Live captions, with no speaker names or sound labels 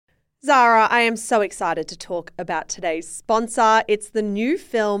Zara, I am so excited to talk about today's sponsor. It's the new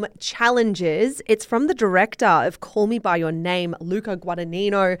film Challenges. It's from the director of Call Me By Your Name, Luca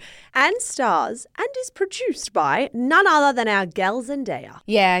Guadagnino, and stars and is produced by none other than our gal Zendaya.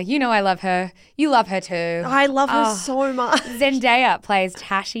 Yeah, you know I love her. You love her too. I love her so much. Zendaya plays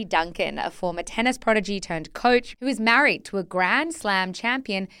Tashi Duncan, a former tennis prodigy turned coach who is married to a Grand Slam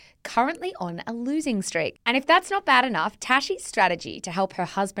champion currently on a losing streak. And if that's not bad enough, Tashi's strategy to help her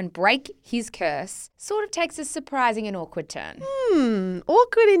husband break his curse sort of takes a surprising and awkward turn.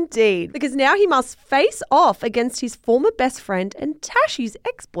 Awkward indeed, because now he must face off against his former best friend and Tashi's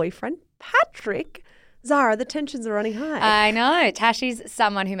ex-boyfriend, Patrick. Zara, the tensions are running high. I know. Tashi's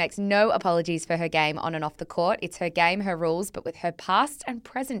someone who makes no apologies for her game on and off the court. It's her game, her rules, but with her past and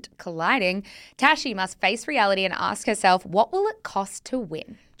present colliding, Tashi must face reality and ask herself, what will it cost to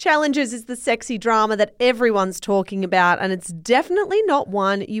win? Challenges is the sexy drama that everyone's talking about, and it's definitely not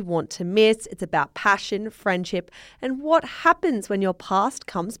one you want to miss. It's about passion, friendship, and what happens when your past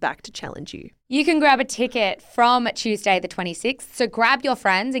comes back to challenge you. You can grab a ticket from Tuesday the 26th, so grab your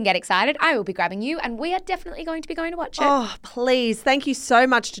friends and get excited. I will be grabbing you, and we are definitely going to be going to watch it. Oh, please. Thank you so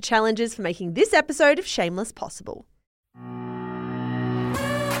much to Challenges for making this episode of Shameless possible.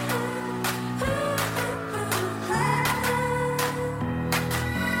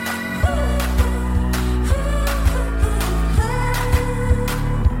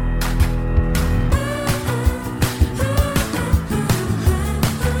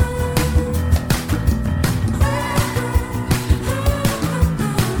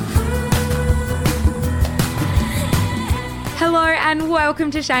 Hello and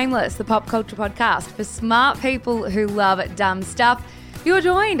welcome to Shameless, the pop culture podcast for smart people who love dumb stuff. You're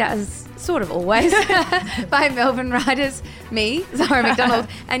joined, as sort of always, by Melbourne writers, me, Zara McDonald,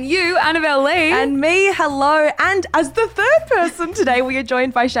 and you, Annabelle Lee. And me, hello. And as the third person today, we are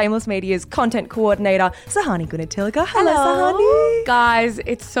joined by Shameless Media's content coordinator, Sahani Gunatilaka. Hello, Sahani. Guys,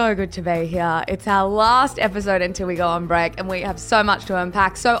 it's so good to be here. It's our last episode until we go on break, and we have so much to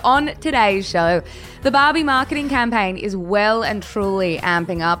unpack. So on today's show, the Barbie marketing campaign is well and truly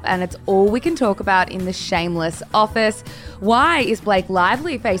amping up, and it's all we can talk about in the Shameless office. Why is Blake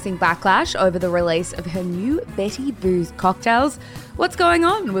Lively facing backlash over the release of her new Betty Booze cocktails? What's going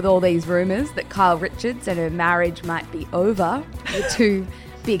on with all these rumours that Kyle Richards and her marriage might be over? The two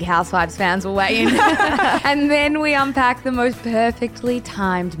big Housewives fans will weigh in. And then we unpack the most perfectly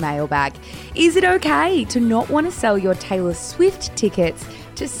timed mailbag. Is it okay to not want to sell your Taylor Swift tickets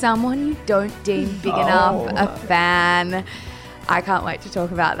to someone you don't deem big enough a fan? I can't wait to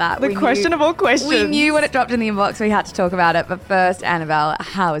talk about that. The question of all questions. We knew when it dropped in the inbox we had to talk about it. But first, Annabelle,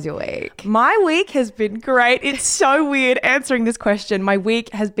 how was your week? My week has been great. It's so weird answering this question. My week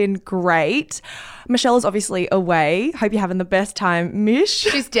has been great. Michelle is obviously away. Hope you're having the best time, Mish.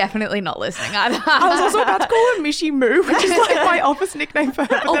 She's definitely not listening either. I was also about to call her Mishy Moo, which is like my office nickname for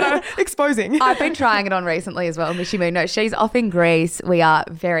her, but then I'm exposing. I've been trying it on recently as well, Mishy Moo. No, she's off in Greece. We are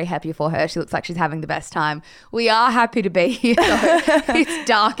very happy for her. She looks like she's having the best time. We are happy to be here, though. It's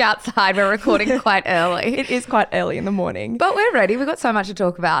dark outside. We're recording quite early. It is quite early in the morning. But we're ready. We've got so much to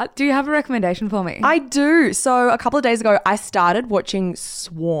talk about. Do you have a recommendation for me? I do. So a couple of days ago, I started watching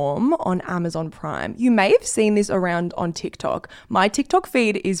Swarm on Amazon Prime. You may have seen this around on TikTok. My TikTok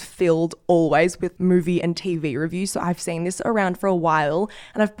feed is filled always with movie and TV reviews. So I've seen this around for a while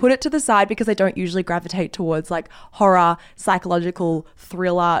and I've put it to the side because I don't usually gravitate towards like horror, psychological,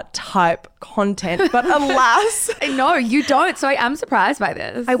 thriller type content. But alas. No, you don't. So I am surprised by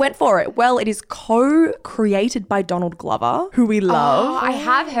this. I went for it. Well, it is co-created by Donald Glover, who we love. Oh, I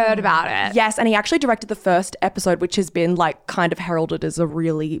have heard about it. Yes, and he actually directed the first episode, which has been like kind of heralded as a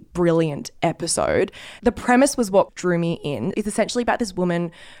really brilliant episode. The premise was what drew me in. It's essentially about this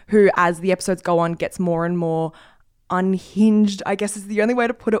woman who, as the episodes go on, gets more and more unhinged, I guess is the only way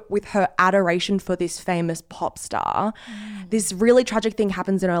to put it, with her adoration for this famous pop star. This really tragic thing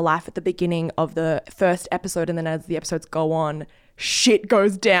happens in her life at the beginning of the first episode, and then as the episodes go on, shit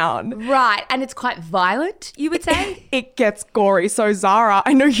goes down. Right. And it's quite violent, you would say? It gets gory. So Zara,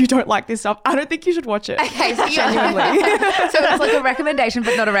 I know you don't like this stuff. I don't think you should watch it. Okay, so genuinely. So it's like a recommendation,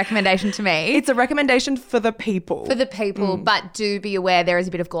 but not a recommendation to me. It's a recommendation for the people. For the people, but do be aware there is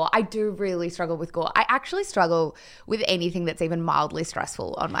a bit of gore. I do really struggle with gore. I actually struggle with anything that's even mildly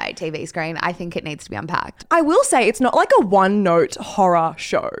stressful on my TV screen. I think it needs to be unpacked. I will say it's not like a one-note horror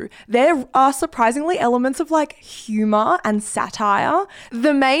show. There are surprisingly elements of like humor and satire.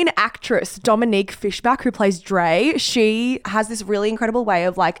 The main actress, Dominique Fishback, who plays Dre, she has this really incredible way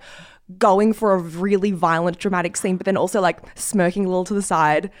of like going for a really violent, dramatic scene, but then also like smirking a little to the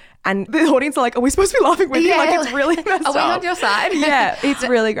side. And the audience are like, are we supposed to be laughing with you? Like, it's really messed up. Are we on your side? Yeah, it's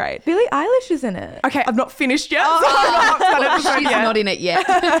really great. Billie Eilish is in it. Okay, I've not finished yet. So I'm not done episode She's yet. not in it yet.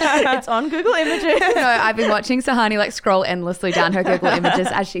 It's on Google Images. No, I've been watching Sahani like scroll endlessly down her Google Images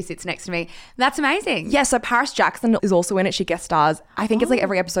as she sits next to me. That's amazing. Yeah, so Paris Jackson is also in it. She guest stars. I think it's like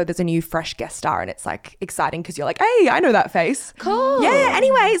every episode there's a new fresh guest star, and it's like exciting because you're like, hey, I know that face. Cool. Yeah,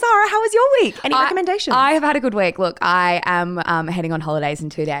 anyway, Zara, how was your week? Any recommendations? I have had a good week. Look, I am heading on holidays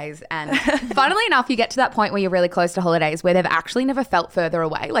in 2 days. And funnily enough, you get to that point where you're really close to holidays where they've actually never felt further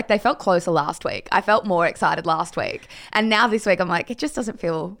away. Like they felt closer last week. I felt more excited last week. And now this week I'm like, it just doesn't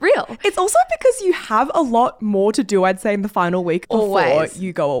feel real. It's also because you have a lot more to do, I'd say, in the final week before Always.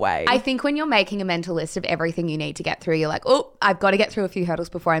 you go away. I think when you're making a mental list of everything you need to get through, you're like, oh, I've got to get through a few hurdles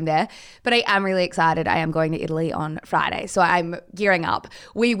before I'm there. But I am really excited. I am going to Italy on Friday. So I'm gearing up.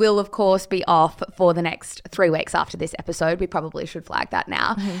 We will, of course, be off for the next 3 weeks after this episode. We probably should flag that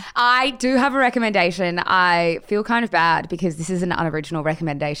now. I do have a recommendation. I feel kind of bad because this is an unoriginal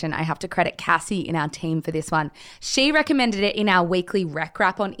recommendation. I have to credit Cassie in our team for this one. She recommended it in our weekly rec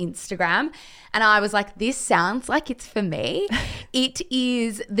wrap on Instagram. And I was like, this sounds like it's for me. It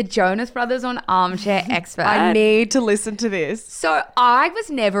is the Jonas Brothers on Armchair Expert. I need to listen to this. So I was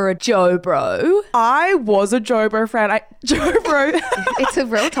never a Joe bro. I was a Joe Bro fan. Joe Bro. It's a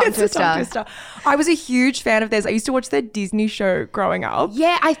real tongue It's a twister. tongue twister. I was a huge fan of theirs. I used to watch their Disney show growing up.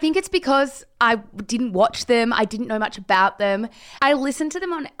 Yeah, I think it's because I didn't watch them. I didn't know much about them. I listened to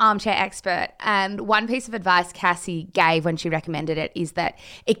them on Armchair Expert, and one piece of advice Cassie gave when she recommended it is that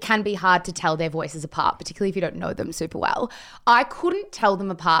it can be hard to tell their voices apart, particularly if you don't know them super well. I couldn't tell them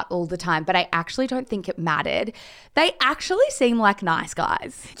apart all the time, but I actually don't think it mattered. They actually seem like nice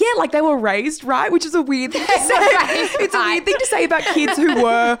guys. Yeah, like they were raised right, which is a weird thing to say. It's a weird thing to say about kids who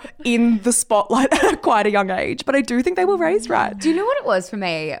were in the spotlight at quite a young age, but I do think they were raised right. Do you know what it was for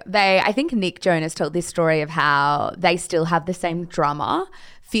me? I think Nick Jonas told this story of how they still have the same drummer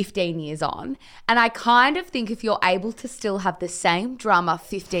 15 years on. And I kind of think if you're able to still have the same drummer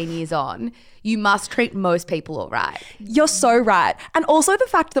 15 years on, you must treat most people all right. You're so right. And also the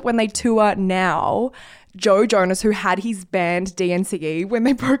fact that when they tour now, Joe Jonas, who had his band DNCE when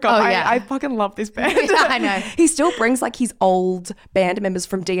they broke up, Oh, yeah. I fucking love this band. I know. He still brings like his old band members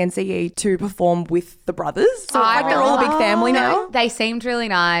from DNCE to perform with the brothers. So like they're all a big family now. They seemed really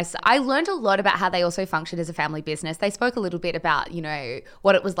nice. I learned a lot about how they also function as a family business. They spoke a little bit about, you know,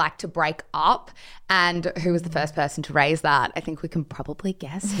 what it was like to break up and who was the first person to raise that. I think we can probably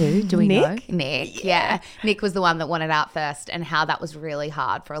guess who. Do we know? Nick. Yeah. Nick was the one that wanted out first and how that was really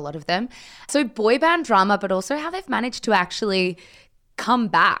hard for a lot of them. So boy band drama, but also how they've managed to actually come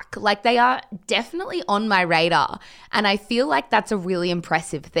back. Like they are definitely on my radar. And I feel like that's a really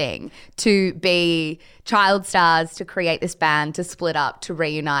impressive thing to be child stars, to create this band, to split up, to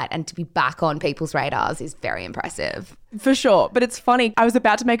reunite and to be back on people's radars is very impressive. For sure. But it's funny. I was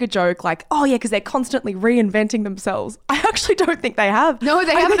about to make a joke like, oh yeah, because they're constantly reinventing themselves. I actually don't think they have. No,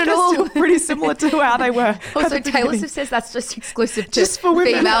 they I haven't think at they're all. still pretty similar to how they were. Also, at the Taylor beginning. Swift says that's just exclusive to Just for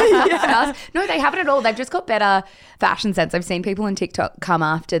women. female Yeah. stars. No, they haven't at all. They've just got better fashion sense. I've seen people on TikTok come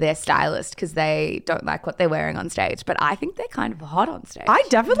after their stylist because they don't like what they're wearing on stage. But I think they're kind of hot on stage. I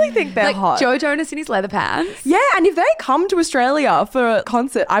definitely think they're like hot. Joe Jonas in his leather pants. Yeah, and if they come to Australia for a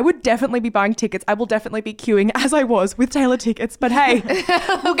concert, I would definitely be buying tickets. I will definitely be queuing as I was with Taylor tickets. But hey,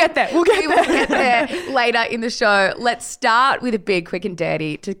 we'll get there. We'll We will get there later in the show. Let's start with a big, quick and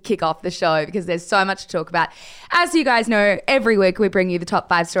dirty to kick off the show because there's so much to talk about. As you guys know, every week we bring you the top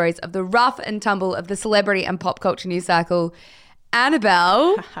 5 stories of the rough and tumble of the celebrity and pop culture news cycle.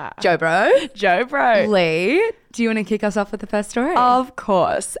 Annabelle, Joe Bro, Joe Bro. Lee, do you want to kick us off with the first story? Of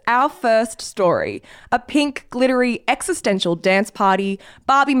course. Our first story. A pink, glittery, existential dance party,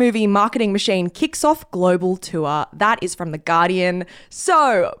 Barbie movie marketing machine kicks off global tour. That is from The Guardian.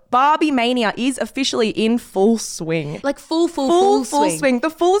 So, Barbie Mania is officially in full swing. Like full swing. The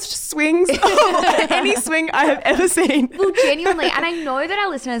fullest swings of any swing I have ever seen. Well, genuinely, and I know that our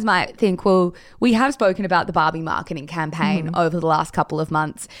listeners might think, well, we have spoken about the Barbie marketing campaign over the last couple of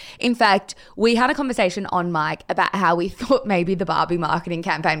months. In fact, we had a conversation on mic about how we thought maybe the Barbie marketing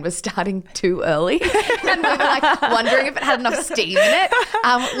campaign was starting too early. And we were like wondering if it had enough steam in it.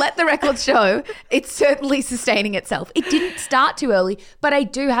 Let the record show it's certainly sustaining itself. It didn't start too early, but I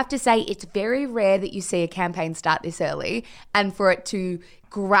do have to say it's very rare that you see a campaign start this early and for it to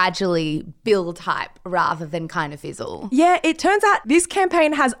gradually build hype rather than kind of fizzle. Yeah, it turns out this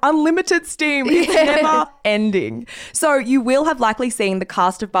campaign has unlimited steam. It's never ending. So you will have likely seen the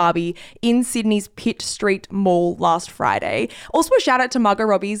cast of Barbie in Sydney's Pitt Street Mall last Friday. Also a shout out to Margot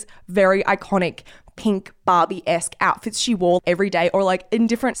Robbie's very iconic pink Barbie-esque outfits she wore every day, or like in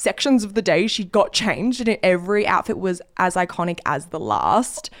different sections of the day she got changed and every outfit was as iconic as the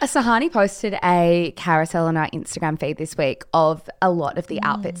last. Sahani posted a carousel on our Instagram feed this week of a lot of the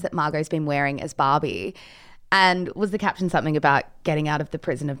outfits that Margot's been wearing as Barbie. And was the caption something about getting out of the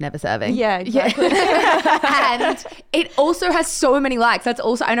prison of never serving? Yeah, exactly. And it also has so many likes. That's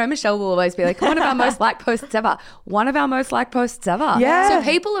also, I know Michelle will always be like, one of our most liked posts ever. One of our most liked posts ever. Yeah. So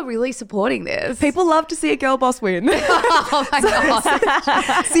people are really supporting this. People love to see a girl boss win. Oh my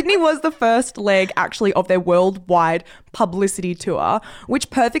God. Sydney was the first leg actually of their worldwide publicity tour, which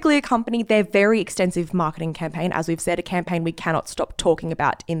perfectly accompanied their very extensive marketing campaign. As we've said, a campaign we cannot stop talking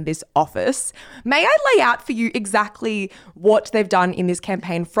about in this office. May I lay out for you exactly what they've done in this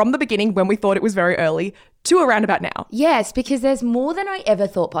campaign from the beginning, when we thought it was very early, to around about now? Yes, because there's more than I ever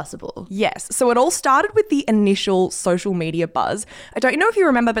thought possible. Yes. So it all started with the initial social media buzz. I don't know if you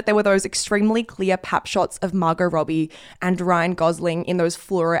remember, but there were those extremely clear pap shots of Margot Robbie and Ryan Gosling in those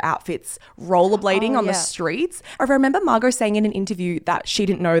fluoro outfits rollerblading on the streets. I remember Margot saying in an interview that she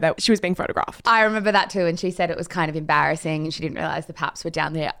didn't know that she was being photographed. I remember that too, and she said it was kind of embarrassing and she didn't realise the paps were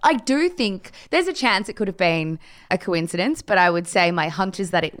down there. I do think there's a chance it could have been a coincidence, but I would say my hunch is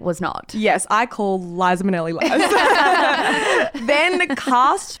that it was not. Yes, I call Liza Minnelli lies. Then the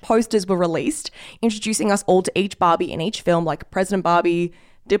cast posters were released, introducing us all to each Barbie in each film, like President Barbie,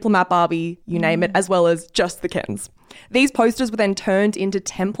 Diplomat Barbie, you name it, as well as just the Kens. These posters were then turned into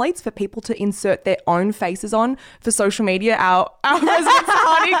templates for people to insert their own faces on for social media. Our resident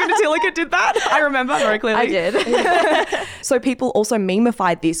Sahani Kanatilika did that. I remember very clearly. I did. So people also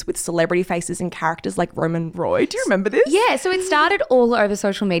memeified this with celebrity faces and characters like Roman Roy. Do you remember this? Yeah, so it started all over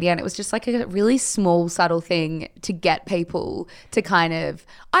social media and it was just like a really small, subtle thing to get people to kind of,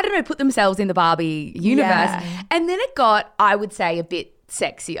 I don't know, put themselves in the Barbie universe. Yeah. And then it got, I would say, a bit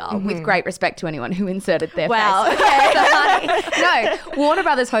sexier, with great respect to anyone who inserted their face. Okay. No, Warner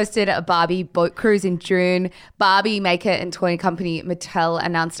Brothers hosted a Barbie boat cruise in June. Barbie maker and toy company Mattel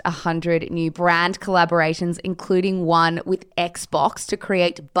announced 100 new brand collaborations, including one with Xbox to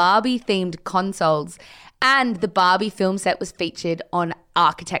create Barbie-themed consoles. And the Barbie film set was featured on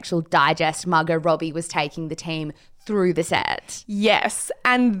Architectural Digest. Margot Robbie was taking the team through the set. Yes.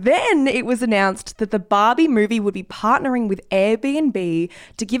 And then it was announced that the Barbie movie would be partnering with Airbnb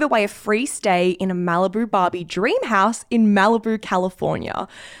to give away a free stay in a Malibu Barbie dream house in Malibu, California.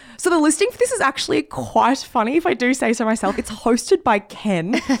 So the listing for this is actually quite funny, if I do say so myself. It's hosted by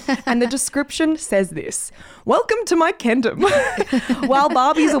Ken, and the description says this: "Welcome to my Kendom. While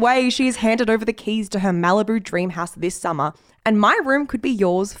Barbie's away, she is handed over the keys to her Malibu dream house this summer, and my room could be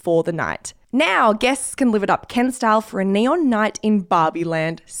yours for the night. Now, guests can live it up Ken style for a neon night in Barbie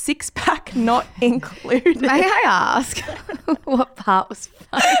land. 6-pack not included." May I ask what part was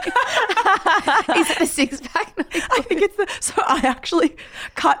funny? Is it the 6-pack not included? I think it's so I actually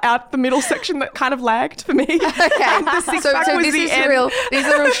cut out the middle section that kind of lagged for me. Okay, And the 6-pack so was this the is end. these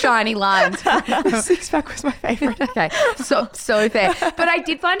are real shiny lines. The 6-pack was my favourite. Okay, so fair. But I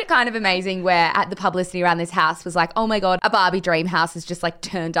did find it kind of amazing where at the publicity around this house was like, oh my God, a Barbie dream house is just like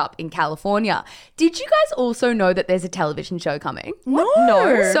turned up in California. Did you guys also know that there's a television show coming?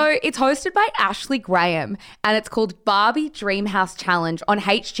 No. So it's hosted by Ashley Graham and it's called Barbie Dreamhouse Challenge on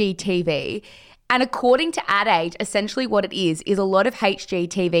HGTV. And according to Ad Age, essentially what it is a lot of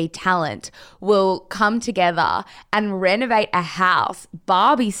HGTV talent will come together and renovate a house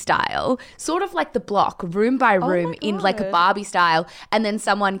Barbie style, sort of like The Block, room by room in like a Barbie style, and then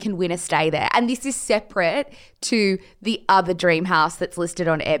someone can win a stay there. And this is separate to the other dream house that's listed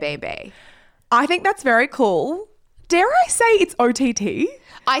on Airbnb. I think that's very cool. Dare I say it's OTT?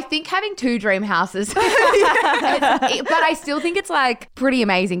 I think having 2 dream houses, but I still think it's like pretty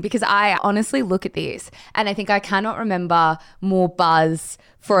amazing because I honestly look at this and I think I cannot remember more buzz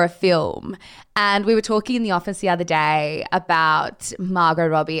for a film. And we were talking in the office the other day about Margot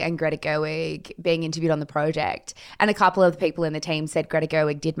Robbie and Greta Gerwig being interviewed on the project. And a couple of the people in the team said Greta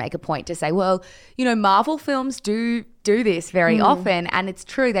Gerwig did make a point to say, well, you know, Marvel films do this very often. And it's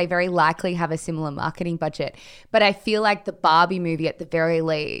true, they very likely have a similar marketing budget. But I feel like the Barbie movie at the very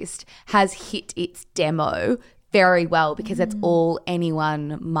least has hit its demo very well because that's all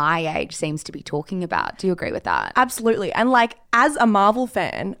anyone my age seems to be talking about. Do you agree with that? Absolutely. And like, as a Marvel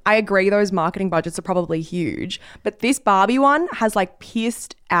fan, I agree those marketing budgets are probably huge, but this Barbie one has like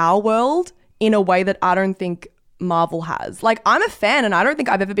pierced our world in a way that I don't think Marvel has. Like, I'm a fan and I don't think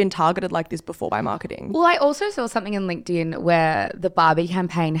I've ever been targeted like this before by marketing. Well, I also saw something in LinkedIn where the Barbie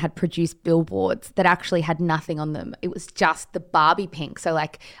campaign had produced billboards that actually had nothing on them. It was just the Barbie pink. So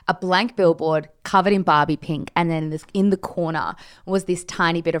like a blank billboard covered in Barbie pink, and then in the corner was this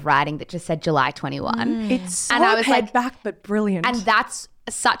tiny bit of writing that just said July 21. It's so And I was pared like- back but brilliant. And that's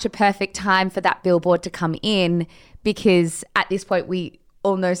such a perfect time for that billboard to come in, because at this point we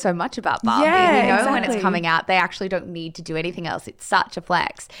all know so much about Barbie. Yeah, we know when exactly. it's coming out. They actually don't need to do anything else. It's such a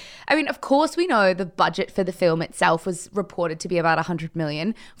flex. I mean, of course we know the budget for the film itself was reported to be about 100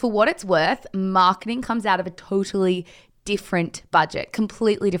 million. For what it's worth, marketing comes out of a totally different budget,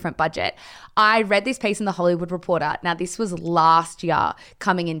 completely different budget. I read this piece in the Hollywood Reporter. Now, this was last year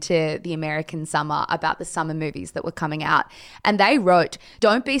coming into the American summer, about the summer movies that were coming out. And they wrote,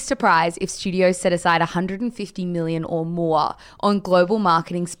 don't be surprised if studios set aside 150 million or more on global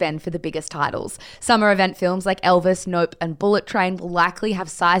marketing spend for the biggest titles. Summer event films like Elvis, Nope, and Bullet Train will likely have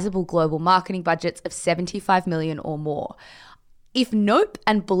sizable global marketing budgets of 75 million or more. If Nope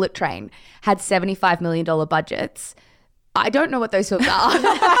and Bullet Train had $75 million budgets, I don't know what those films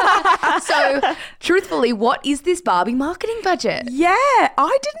are. So, truthfully, what is this Barbie marketing budget? Yeah,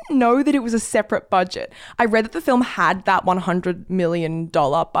 I didn't know that it was a separate budget. I read that the film had that $100 million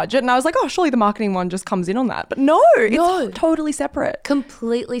budget, and I was like, oh, surely the marketing one just comes in on that. But no, it's totally separate.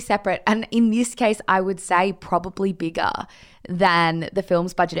 Completely separate. And in this case, I would say probably bigger than the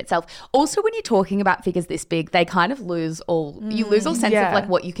film's budget itself. Also, when you're talking about figures this big, they kind of lose all sense of like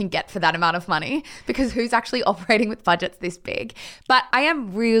what you can get for that amount of money, because who's actually operating with budgets this big? But I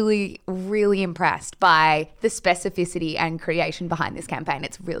am really, really impressed by the specificity and creation behind this campaign.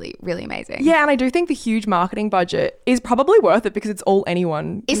 It's really, really amazing. Yeah, and I do think the huge marketing budget is probably worth it, because it's all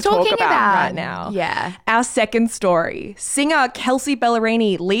anyone Is can talk talking about right now. Yeah. Our second story. Singer Kelsey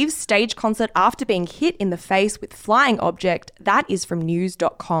Ballerini leaves stage concert after being hit in the face with flying object. That is from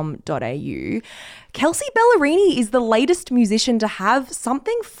news.com.au. Kelsey Ballerini is the latest musician to have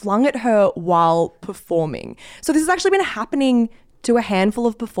something flung at her while performing. So this has actually been happening to a handful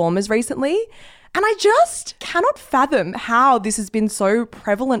of performers recently. And I just cannot fathom how this has been so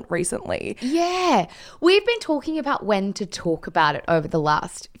prevalent recently. Yeah. We've been talking about when to talk about it over the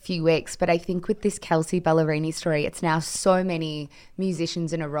last few weeks, but I think with this Kelsey Ballerini story, it's now so many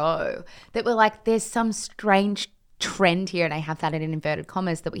musicians in a row that we're like, there's some strange trend here, and I have that in inverted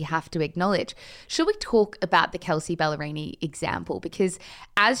commas, that we have to acknowledge. Should we talk about the Kelsey Ballerini example? Because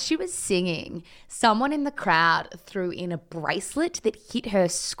as she was singing, someone in the crowd threw in a bracelet that hit her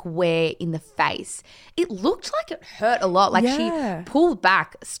square in the face. It looked like it hurt a lot, like she pulled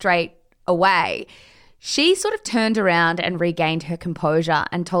back straight away. She sort of turned around and regained her composure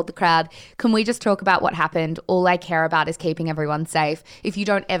and told the crowd, can we just talk about what happened? All I care about is keeping everyone safe. If you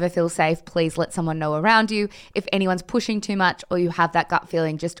don't ever feel safe, please let someone know around you. If anyone's pushing too much or you have that gut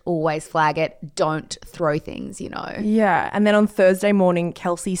feeling, just always flag it. Don't throw things, you know. Yeah. And then on Thursday morning,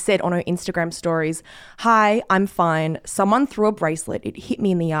 Kelsey said on her Instagram stories, hi, I'm fine. Someone threw a bracelet. It hit me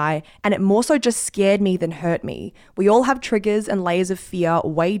in the eye, and it more so just scared me than hurt me. We all have triggers and layers of fear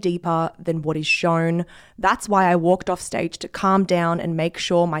way deeper than what is shown. That's why I walked off stage, to calm down and make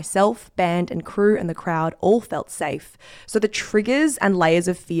sure myself, band and crew and the crowd all felt safe. So the triggers and layers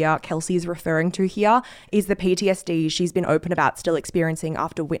of fear Kelsey is referring to here is the PTSD she's been open about still experiencing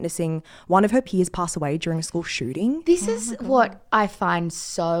after witnessing one of her peers pass away during a school shooting. This is what I find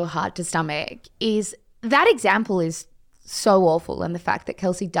so hard to stomach, is that example is so awful, and the fact that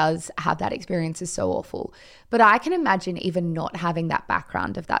Kelsey does have that experience is so awful. But I can imagine even not having that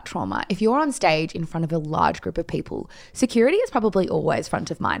background of that trauma. If you're on stage in front of a large group of people, security is probably always front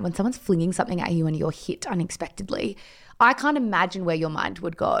of mind. When someone's flinging something at you and you're hit unexpectedly, I can't imagine where your mind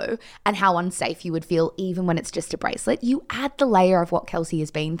would go and how unsafe you would feel, even when it's just a bracelet. You add the layer of what Kelsey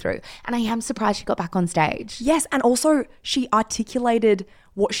has been through, and I am surprised she got back on stage. Yes, and also she articulated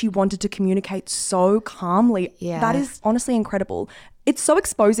what she wanted to communicate so calmly. Yeah. That is honestly incredible. It's so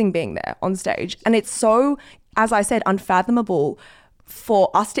exposing being there on stage, and it's so, as I said, unfathomable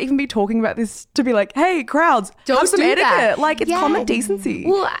for us to even be talking about this, to be like, hey, crowds, Don't have some do etiquette. that. Like, it's Yeah. common decency.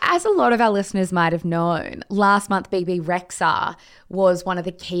 Well, as a lot of our listeners might have known, last month BB Rexa was one of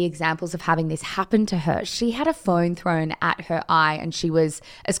the key examples of having this happen to her. She had a phone thrown at her eye and she was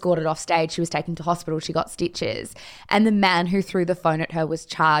escorted off stage. She was taken to hospital. She got stitches. And the man who threw the phone at her was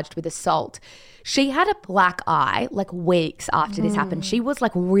charged with assault. She had a black eye like weeks after this happened. She was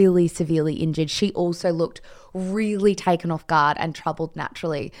like really severely injured. She also looked really taken off guard and troubled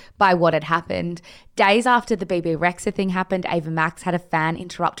naturally by what had happened. Days after the BB Rexa thing happened, Ava Max had a fan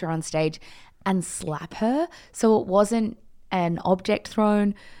interrupt her on stage and slap her. So it wasn't an object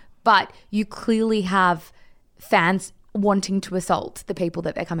thrown, but you clearly have fans wanting to assault the people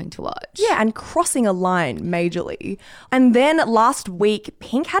that they're coming to watch. Yeah, and crossing a line majorly. And then last week,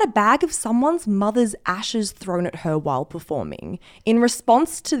 Pink had a bag of someone's mother's ashes thrown at her while performing. In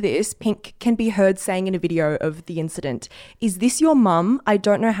response to this, Pink can be heard saying in a video of the incident, "Is this your mum? I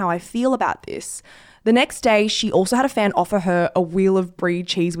don't know how I feel about this." The next day, she also had a fan offer her a wheel of brie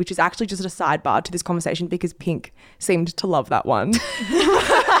cheese, which is actually just a sidebar to this conversation because Pink seemed to love that one.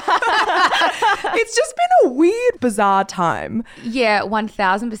 It's just been a weird, bizarre time. Yeah,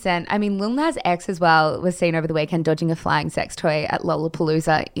 1000%. I mean, Lil Nas X as well was seen over the weekend dodging a flying sex toy at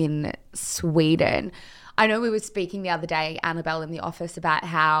Lollapalooza in Sweden. I know we were speaking the other day, Annabelle, in the office about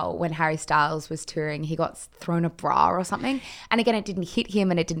how when Harry Styles was touring, he got thrown a bra or something. And again, it didn't hit him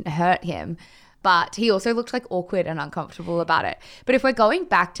and it didn't hurt him. But he also looked like awkward and uncomfortable about it. But if we're going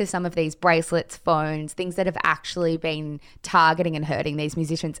back to some of these bracelets, phones, things that have actually been targeting and hurting these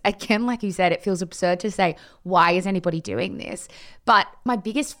musicians, again, like you said, it feels absurd to say, why is anybody doing this? But my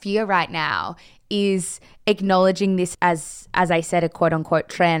biggest fear right now is acknowledging this as I said, a quote unquote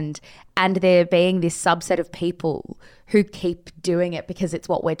trend, and there being this subset of people who keep doing it because it's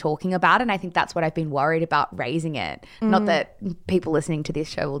what we're talking about. And I think that's what I've been worried about raising it. Not that people listening to this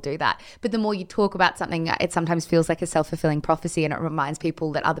show will do that, but the more you talk about something, it sometimes feels like a self-fulfilling prophecy, and it reminds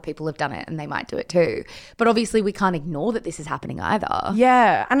people that other people have done it and they might do it too. But obviously we can't ignore that this is happening either.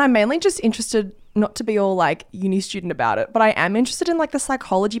 Yeah, and I'm mainly just interested, not to be all like uni student about it, but I am interested in like the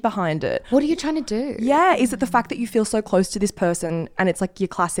psychology behind it. What are you trying to do? Yeah, is it the fact that you feel so close to this person and it's like your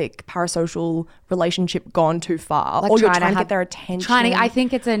classic parasocial relationship gone too far, Like or you're trying to get their attention? I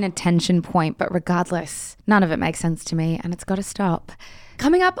think it's an attention point, but regardless, none of it makes sense to me and it's got to stop.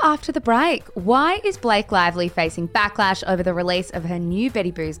 Coming up after the break, why is Blake Lively facing backlash over the release of her new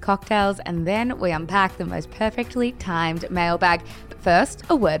Betty Boos cocktails? And then we unpack the most perfectly timed mailbag. But first,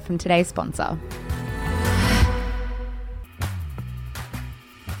 a word from today's sponsor.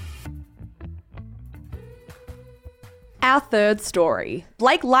 Our third story.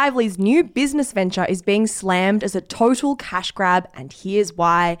 Blake Lively's new business venture is being slammed as a total cash grab, and here's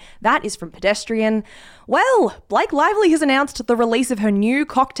why. That is from Pedestrian. Well, Blake Lively has announced the release of her new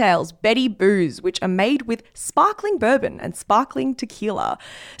cocktails, Betty Boos, which are made with sparkling bourbon and sparkling tequila.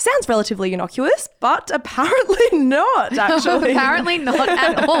 Sounds relatively innocuous, but apparently not, actually. Apparently not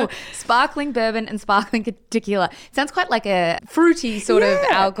at all. Sparkling bourbon and sparkling tequila. Sounds quite like a fruity sort of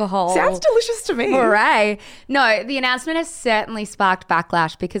alcohol. Sounds delicious to me. Hooray. No, the announcement has certainly sparked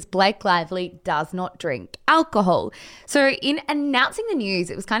backlash because Blake Lively does not drink alcohol. So in announcing the news,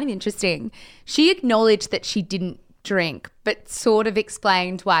 it was kind of interesting. She acknowledged that she didn't drink, but sort of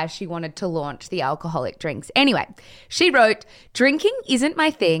explained why she wanted to launch the alcoholic drinks. Anyway, she wrote, "Drinking isn't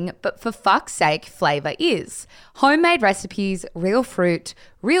my thing, but for fuck's sake, flavor is. Homemade recipes, real fruit,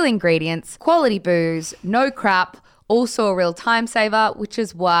 real ingredients, quality booze, no crap, also a real time saver, which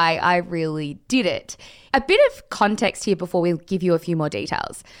is why I really did it." A bit of context here before we give you a few more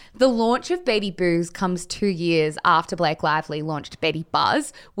details. The launch of Betty Boos comes 2 years after Blake Lively launched Betty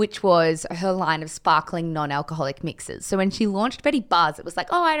Buzz, which was her line of sparkling non-alcoholic mixes. So when she launched Betty Buzz, it was like,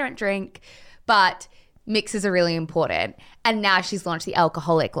 oh, I don't drink, but mixes are really important. And now she's launched the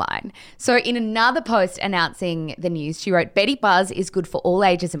alcoholic line. So in another post announcing the news, she wrote, "Betty Buzz is good for all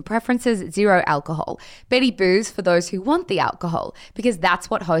ages and preferences, 0 alcohol. Betty Boos for those who want the alcohol, because that's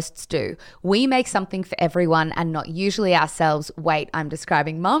what hosts do. We make something for everyone and not usually ourselves." Wait, I'm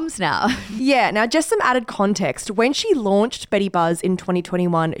describing mums now. Yeah, now just some added context. When she launched Betty Buzz in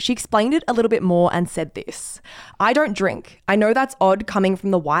 2021, she explained it a little bit more and said this: "I don't drink. I know that's odd coming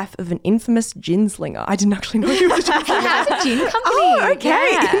from the wife of an infamous gin slinger." I didn't actually know he was a gin slinger. Has a gin company. Oh, okay.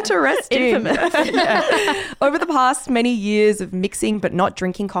 Yeah. Interesting. Infamous. Yeah. Over the past many years of mixing but not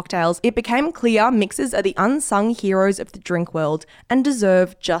drinking cocktails, it became clear mixers are the unsung heroes of the drink world and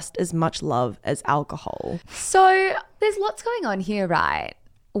deserve just as much love as alcohol. So there's lots going on here, right?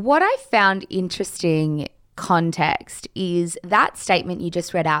 What I found interesting context is that statement you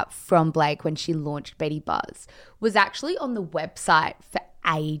just read out from Blake when she launched Betty Buzz was actually on the website for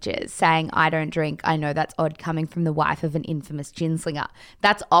ages, saying, "I don't drink. I know that's odd coming from the wife of an infamous gin slinger."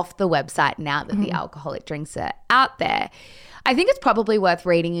 That's off the website now that the alcoholic drinks are out there. I think it's probably worth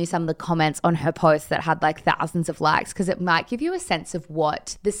reading you some of the comments on her post that had like thousands of likes, because it might give you a sense of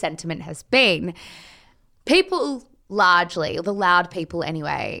what the sentiment has been. People largely, or the loud people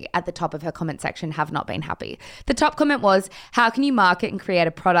anyway, at the top of her comment section have not been happy. The top comment was, "How can you market and create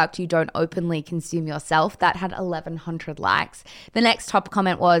a product you don't openly consume yourself?" That had 1,100 likes. The next top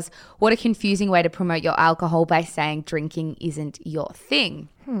comment was, "What a confusing way to promote your alcohol by saying drinking isn't your thing."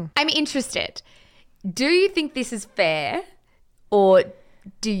 I'm interested. Do you think this is fair, or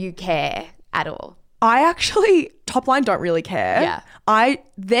do you care at all? I actually, top line, don't really care. Yeah. I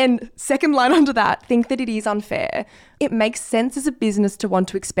then, second line under that, think that it is unfair. It makes sense as a business to want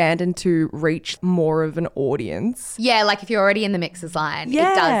to expand and to reach more of an audience. Yeah, like if you're already in the mixers line,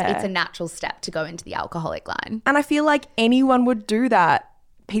 Yeah. it does. It's a natural step to go into the alcoholic line. And I feel like anyone would do that.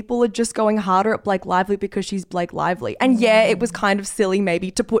 People are just going harder at Blake Lively because she's Blake Lively. And yeah, it was kind of silly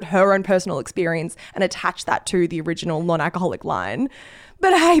maybe to put her own personal experience and attach that to the original non-alcoholic line.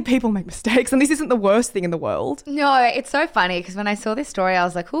 But hey, people make mistakes, and this isn't the worst thing in the world. No, it's so funny because when I saw this story, I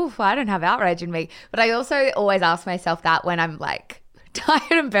was like, ooh, I don't have outrage in me. But I also always ask myself that when I'm like tired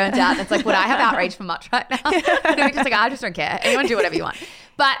and burnt out. And it's like, would I have outrage for much right now? I'm just like, I just don't care. Anyone do whatever you want.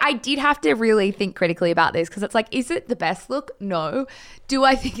 But I did have to really think critically about this because it's like, is it the best look? No. Do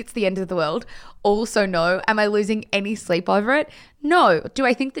I think it's the end of the world? Also no. Am I losing any sleep over it? No. Do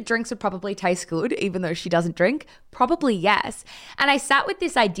I think the drinks would probably taste good even though she doesn't drink? Probably yes. And I sat with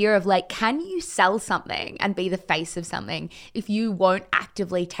this idea of like, can you sell something and be the face of something if you won't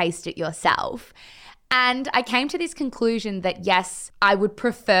actively taste it yourself? And I came to this conclusion that yes, I would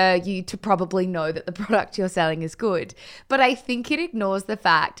prefer you to probably know that the product you're selling is good. But I think it ignores the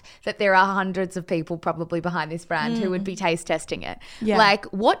fact that there are hundreds of people probably behind this brand who would be taste testing it. Yeah. Like,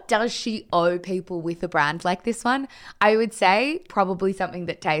 what does she owe people with a brand like this one? I would say probably something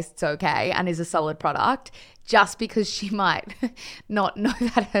that tastes okay and is a solid product, just because she might not know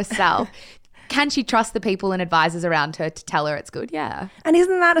that herself. Can she trust the people and advisors around her to tell her it's good? Yeah. And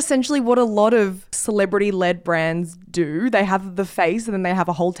isn't that essentially what a lot of celebrity-led brands do? They have the face and then they have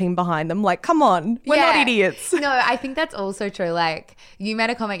a whole team behind them. Like, come on, we're not Yeah. idiots. No, I think that's also true. Like, you made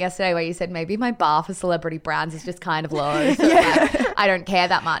a comment yesterday where you said maybe my bar for celebrity brands is just kind of low. So like, I don't care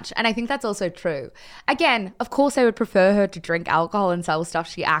that much. And I think that's also true. Again, of course, I would prefer her to drink alcohol and sell stuff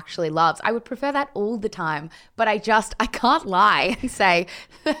she actually loves. I would prefer that all the time. But I can't lie and say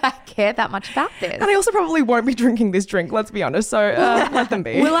I care that much about this. And I also probably won't be drinking this drink, let's be honest. So let them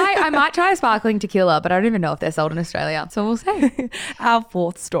be. Will I? I might try a sparkling tequila, but I don't even know if they're sold in Australia. So we'll see. Our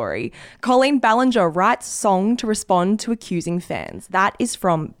fourth story. Colleen Ballinger writes song to respond to accusing fans. That is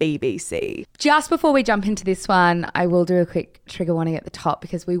from BBC. Just before we jump into this one, I will do a quick trigger warning at the top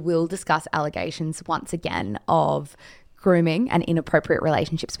because we will discuss allegations once again of grooming and inappropriate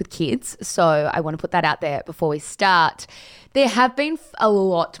relationships with kids. So I want to put that out there before we start. There have been a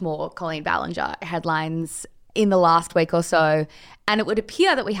lot more Colleen Ballinger headlines in the last week or so, and it would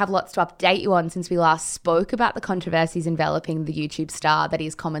appear that we have lots to update you on since we last spoke about the controversies enveloping the YouTube star that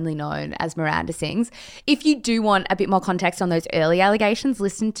is commonly known as Miranda Sings. If you do want a bit more context on those early allegations,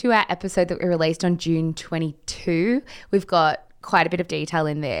 listen to our episode that we released on June 22. We've got quite a bit of detail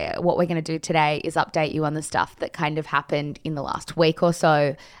in there. What we're going to do today is update you on the stuff that kind of happened in the last week or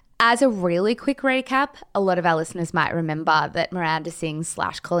so. As a really quick recap, a lot of our listeners might remember that Miranda Sings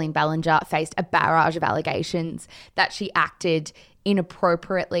 / Colleen Ballinger faced a barrage of allegations that she acted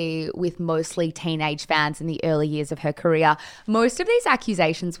inappropriately with mostly teenage fans in the early years of her career. Most of these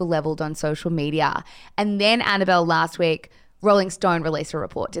accusations were leveled on social media. And then, Annabelle, last week, Rolling Stone released a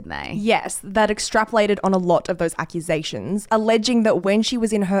report, didn't they? Yes, that extrapolated on a lot of those accusations, alleging that when she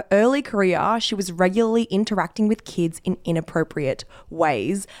was in her early career, she was regularly interacting with kids in inappropriate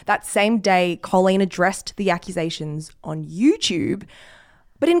ways. That same day, Colleen addressed the accusations on YouTube,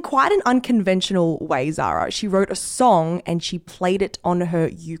 but in quite an unconventional way, Zara. She wrote a song and she played it on her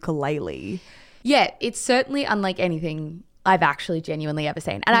ukulele. Yeah, it's certainly unlike anything I've actually genuinely ever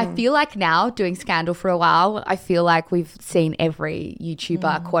seen. And I feel like now, doing Scandal for a while, I feel like we've seen every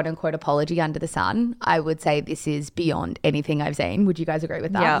YouTuber quote unquote apology under the sun. I would say this is beyond anything I've seen. Would you guys agree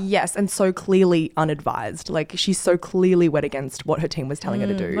with that? Yeah. Yes, and so clearly unadvised. Like, she's so clearly went against what her team was telling her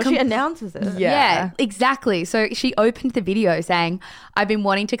to do. Well, she announces it. Yeah, exactly. So she opened the video saying, I've been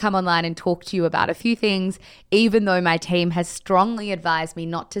wanting to come online and talk to you about a few things, even though my team has strongly advised me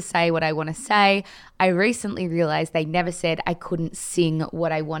not to say what I want to say. I recently realized they never said I couldn't sing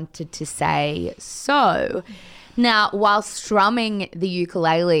what I wanted to say. So now, while strumming the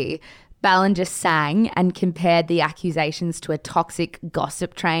ukulele, Ballinger sang and compared the accusations to a toxic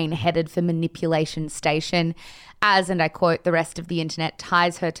gossip train headed for manipulation station, as, and I quote, the rest of the internet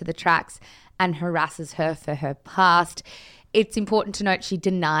ties her to the tracks and harasses her for her past. It's important to note she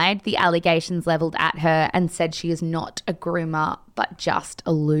denied the allegations leveled at her and said she is not a groomer, but just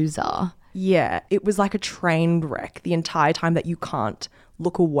a loser. Yeah, it was like a train wreck the entire time that you can't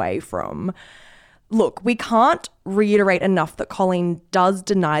look away from. Look, we can't reiterate enough that Colleen does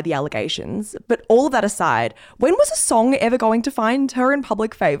deny the allegations, but all of that aside, when was a song ever going to find her in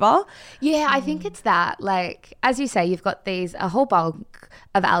public favour? Yeah, I think it's that. Like, as you say, you've got a whole bulk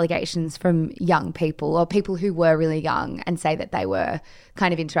of allegations from young people or people who were really young and say that they were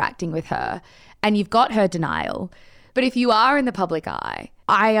kind of interacting with her. And you've got her denial. But if you are in the public eye,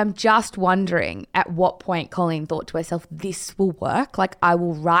 I am just wondering at what point Colleen thought to herself, this will work. Like, I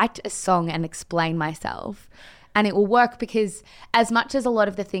will write a song and explain myself and it will work, because as much as a lot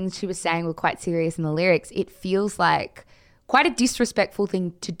of the things she was saying were quite serious in the lyrics, it feels like quite a disrespectful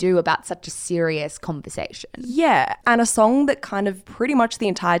thing to do about such a serious conversation. Yeah, and a song that kind of pretty much the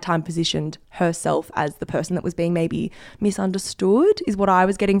entire time positioned herself as the person that was being maybe misunderstood is what I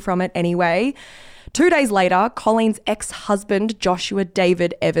was getting from it anyway. 2 days later, Colleen's ex-husband, Joshua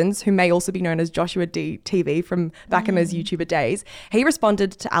David Evans, who may also be known as Joshua DTV from back in those YouTuber days, he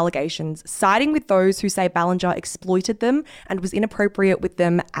responded to allegations, siding with those who say Ballinger exploited them and was inappropriate with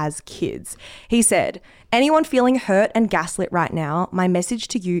them as kids. He said, "Anyone feeling hurt and gaslit right now, my message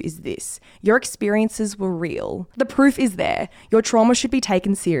to you is this. Your experiences were real. The proof is there. Your trauma should be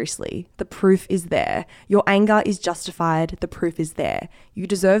taken seriously. The proof is there. Your anger is justified. The proof is there. You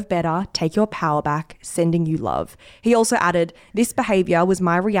deserve better. Take your power back. Sending you love." He also added, "This behaviour was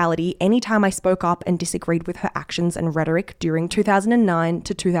my reality anytime I spoke up and disagreed with her actions and rhetoric during 2009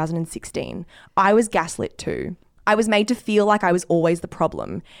 to 2016. I was gaslit too. I was made to feel like I was always the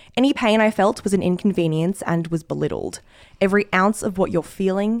problem. Any pain I felt was an inconvenience and was belittled. Every ounce of what you're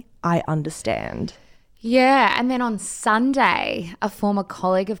feeling, I understand." Yeah, and then on Sunday, a former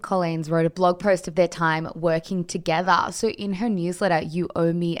colleague of Colleen's wrote a blog post of their time working together. So in her newsletter, You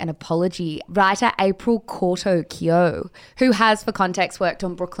Owe Me an Apology, writer April Corto Kyo, who has, for context, worked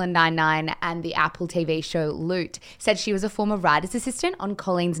on Brooklyn Nine-Nine and the Apple TV show Loot, said she was a former writer's assistant on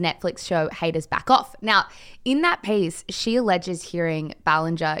Colleen's Netflix show Haters Back Off. Now, in that piece, she alleges hearing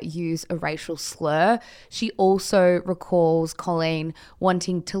Ballinger use a racial slur. She also recalls Colleen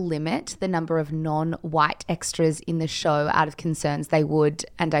wanting to limit the number of non-white extras in the show out of concerns they would,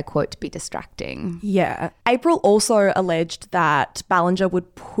 and I quote, be distracting. Yeah. April also alleged that Ballinger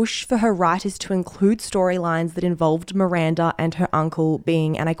would push for her writers to include storylines that involved Miranda and her uncle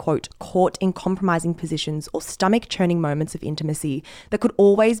being, and I quote, caught in compromising positions or stomach-churning moments of intimacy that could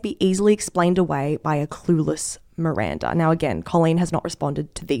always be easily explained away by a clueless Miranda. Now, again, Colleen has not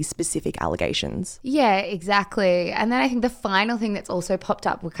responded to these specific allegations. Yeah, exactly. And then I think the final thing that's also popped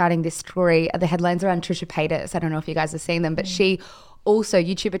up regarding this story are the headlines around Trisha Paytas. I don't know if you guys have seen them, but she also,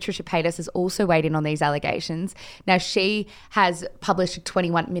 YouTuber Trisha Paytas has also weighed in on these allegations. Now, she has published a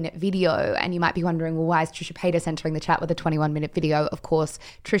 21-minute video, and you might be wondering, well, why is Trisha Paytas entering the chat with a 21-minute video? Of course,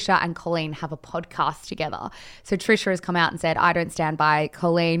 Trisha and Colleen have a podcast together. So Trisha has come out and said, I don't stand by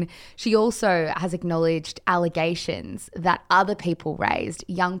Colleen. She also has acknowledged allegations that other people raised,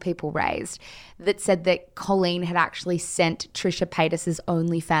 young people raised, that said that Colleen had actually sent Trisha Paytas'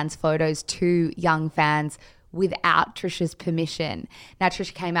 OnlyFans photos to young fans without Trisha's permission. Now,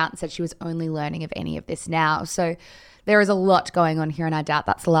 Trisha came out and said she was only learning of any of this now. So there is a lot going on here, and I doubt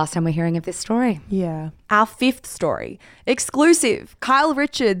that's the last time we're hearing of this story. Yeah. Our fifth story. Exclusive. Kyle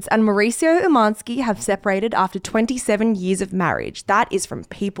Richards and Mauricio Umansky have separated after 27 years of marriage. That is from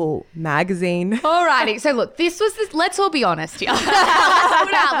People magazine. Alrighty. So look, let's all be honest here.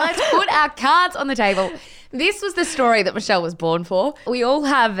 Let's put our cards on the table. This was the story that Michelle was born for. We all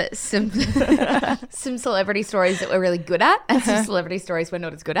have some celebrity stories that we're really good at and some celebrity stories we're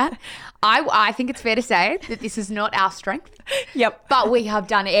not as good at. I think it's fair to say that this is not our strength. Yep. But we have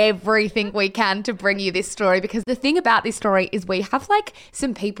done everything we can to bring you this story, because the thing about this story is we have like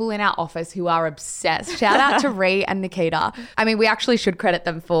some people in our office who are obsessed. Shout out to Ree and Nikita. I mean, we actually should credit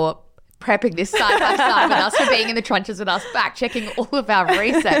them for prepping this side by side with us, for being in the trenches with us, fact checking all of our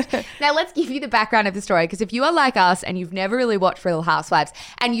research. Now, let's give you the background of the story, because if you are like us and you've never really watched Real Housewives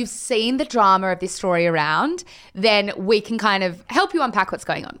and you've seen the drama of this story around, then we can kind of help you unpack what's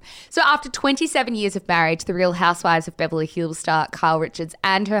going on. So after 27 years of marriage, the Real Housewives of Beverly Hills star Kyle Richards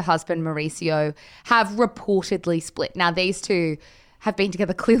and her husband Mauricio have reportedly split. Now, these two have been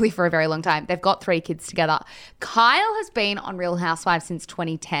together clearly for a very long time. They've got 3 kids together. Kyle has been on Real Housewives since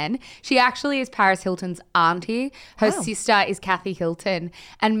 2010. She actually is Paris Hilton's auntie. Her sister is Kathy Hilton.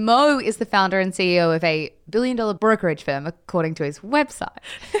 And Mo is the founder and CEO of a billion-dollar brokerage firm, according to his website.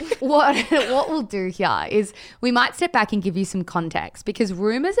 What we'll do here is we might step back and give you some context, because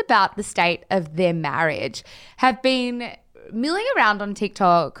rumors about the state of their marriage have been milling around on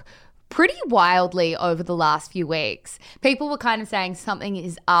TikTok pretty wildly over the last few weeks. People were kind of saying something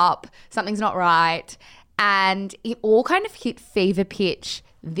is up, something's not right, and it all kind of hit fever pitch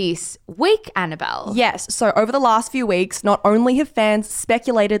this week, Annabelle. Yes, so over the last few weeks, not only have fans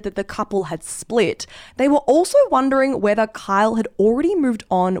speculated that the couple had split, they were also wondering whether Kyle had already moved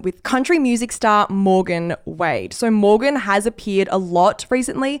on with country music star Morgan Wade. So Morgan has appeared a lot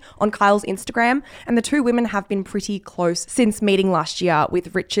recently on Kyle's Instagram, and the two women have been pretty close since meeting last year,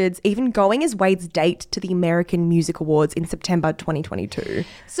 with Richards even going as Wade's date to the American Music Awards in September 2022.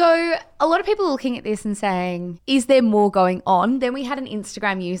 So a lot of people are looking at this and saying, is there more going on? Then we had an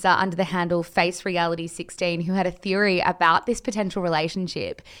Instagram user under the handle FaceReality16 who had a theory about this potential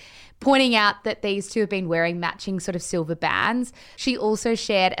relationship, pointing out that these two have been wearing matching sort of silver bands. She also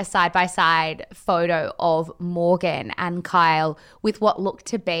shared a side-by-side photo of Morgan and Kyle with what looked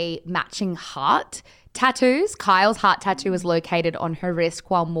to be matching heart tattoos. Kyle's heart tattoo is located on her wrist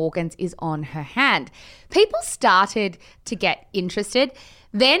while Morgan's is on her hand. People started to get interested.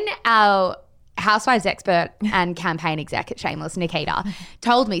 Then our Housewives expert and campaign exec at Shameless, Nikita,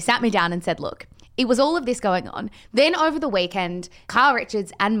 sat me down and said, look, it was all of this going on. Then over the weekend, Kyle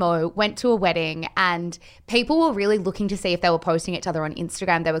Richards and Mo went to a wedding and people were really looking to see if they were posting each other on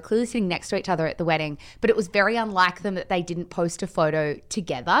Instagram. They were clearly sitting next to each other at the wedding, but it was very unlike them that they didn't post a photo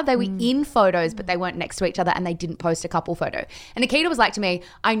together. They were in photos, but they weren't next to each other and they didn't post a couple photo. And Nikita was like to me,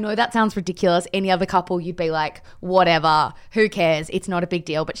 I know that sounds ridiculous. Any other couple, you'd be like, whatever, who cares? It's not a big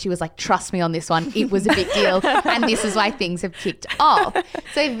deal. But she was like, trust me on this one. It was a big deal. And this is why things have kicked off.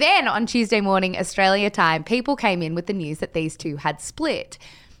 So then on Tuesday morning, Australia time, people came in with the news that these two had split.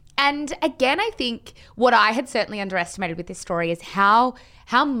 And again, I think what I had certainly underestimated with this story is how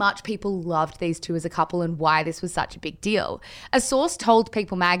much people loved these two as a couple and why this was such a big deal. A source told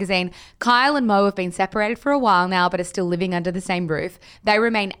People magazine, Kyle and Mo have been separated for a while now but are still living under the same roof. They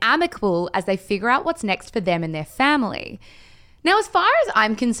remain amicable as they figure out what's next for them and their family. Now, as far as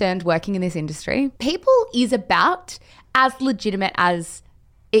I'm concerned working in this industry, People is about as legitimate as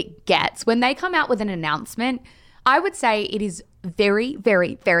it gets. When they come out with an announcement, I would say it is very,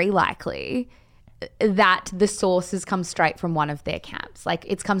 very, very likely that the source has come straight from one of their camps. Like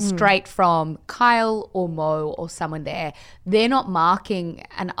it's come straight from Kyle or Mo or someone there. They're not marking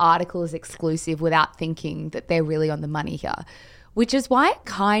an article as exclusive without thinking that they're really on the money here. Which is why it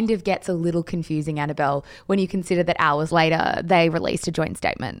kind of gets a little confusing, Annabelle, when you consider that hours later they released a joint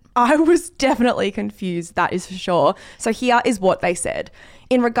statement. I was definitely confused, that is for sure. So here is what they said.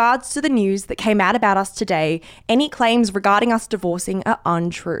 In regards to the news that came out about us today, any claims regarding us divorcing are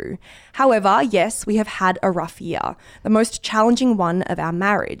untrue. However, yes, we have had a rough year, the most challenging one of our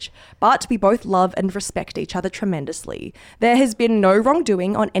marriage, but we both love and respect each other tremendously. There has been no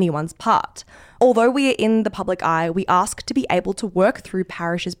wrongdoing on anyone's part. Although we are in the public eye, we ask to be able to work through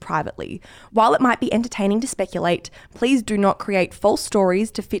parishes privately. While it might be entertaining to speculate, please do not create false stories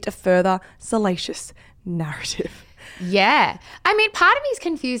to fit a further salacious narrative. Yeah. I mean, part of me is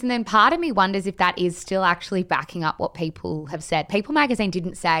confused and then part of me wonders if that is still actually backing up what People have said. People magazine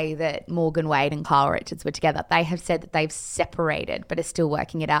didn't say that Morgan Wade and Kyle Richards were together. They have said that they've separated but are still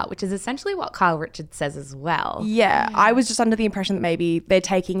working it out, which is essentially what Kyle Richards says as well. Yeah, I was just under the impression that maybe they're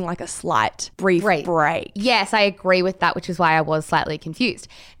taking like a slight brief break. Yes, I agree with that, which is why I was slightly confused.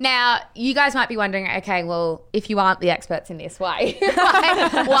 Now, you guys might be wondering, okay, well, if you aren't the experts in this, why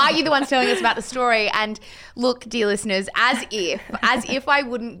are you the ones telling us about the story? And look, dear listeners, as if I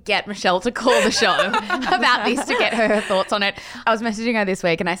wouldn't get Michelle to call the show about this to get her thoughts on it. I was messaging her this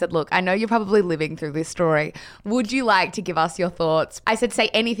week and I said, look, I know you're probably living through this story. Would you like to give us your thoughts? I said, say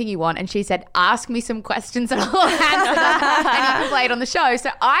anything you want. And she said, ask me some questions and I'll answer them and you can play it on the show. So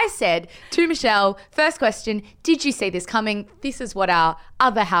I said to Michelle, first question, did you see this coming? This is what our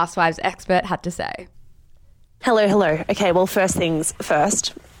other Housewives expert had to say. Hello. Okay, well, first things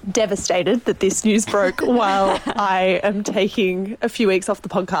first. Devastated that this news broke while I am taking a few weeks off the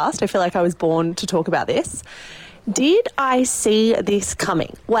podcast. I feel like I was born to talk about this. Did I see this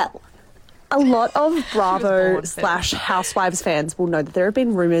coming? Well, a lot of Bravo / Housewives fans will know that there have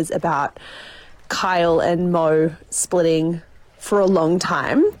been rumours about Kyle and Mo splitting for a long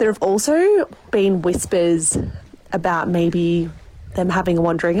time. There have also been whispers about maybe them having a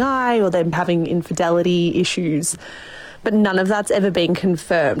wandering eye or them having infidelity issues, but none of that's ever been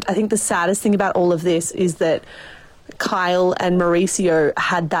confirmed. I think the saddest thing about all of this is that Kyle and Mauricio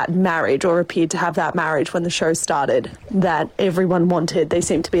had that marriage, or appeared to have that marriage when the show started, that everyone wanted. They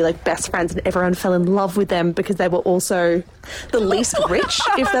seemed to be like best friends and everyone fell in love with them because they were also the least rich,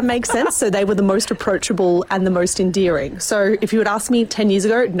 if that makes sense. So they were the most approachable and the most endearing. So if you would ask me 10 years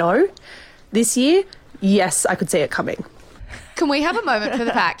ago, no. This year, yes, I could see it coming. Can we have a moment for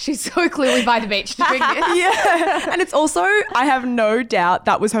the fact she's so clearly by the beach doing this? Yeah. And it's also, I have no doubt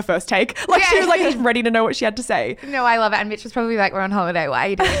that was her first take. Like she was like just ready to know what she had to say. No, I love it. And Mitch was probably like, we're on holiday. Why are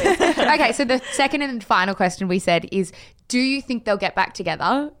you doing this? Okay, so the second and final question we said is, do you think they'll get back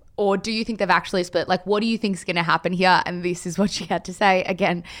together? Or do you think they've actually split? Like, what do you think is going to happen here? And this is what she had to say.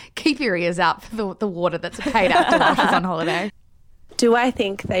 Again, keep your ears out for the water that's paid out to while she's on holiday. Do I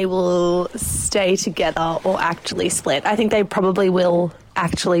think they will stay together or actually split? I think they probably will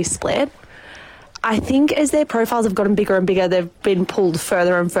actually split. I think as their profiles have gotten bigger and bigger, they've been pulled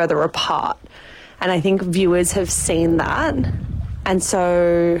further and further apart. And I think viewers have seen that. And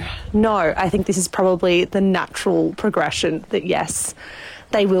so, no, I think this is probably the natural progression that, yes,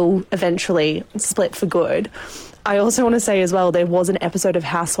 they will eventually split for good. I also want to say as well, there was an episode of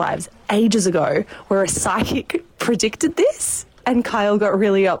Housewives ages ago where a psychic predicted this. And Kyle got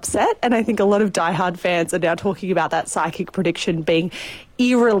really upset. And I think a lot of diehard fans are now talking about that psychic prediction being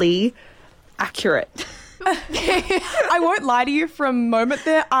eerily accurate. I won't lie to you, for a moment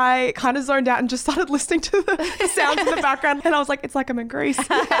there, I kind of zoned out and just started listening to the sounds in the background. And I was like, it's like I'm in Greece. Take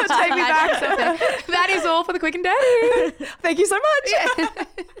me back. That is all for the Quick and Dirty. Thank you so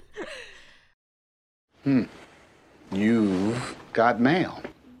much. You've got mail.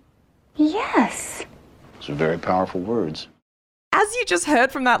 Yes. Those are very powerful words. As you just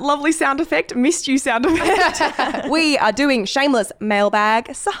heard from that lovely sound effect, missed you sound effect, we are doing Shameless Mailbag.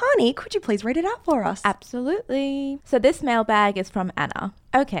 Sahani, could you please read it out for us? Absolutely. So this mailbag is from Anna.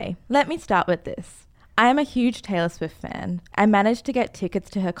 Okay, let me start with this. I am a huge Taylor Swift fan. I managed to get tickets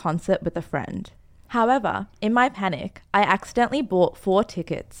to her concert with a friend. However, in my panic, I accidentally bought 4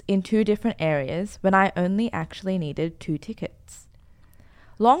 tickets in 2 different areas when I only actually needed 2 tickets.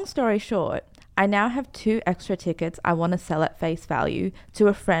 Long story short, I now have 2 extra tickets I want to sell at face value to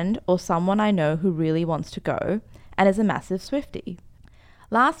a friend or someone I know who really wants to go and is a massive Swiftie.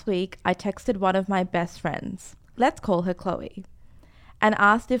 Last week, I texted one of my best friends, let's call her Chloe, and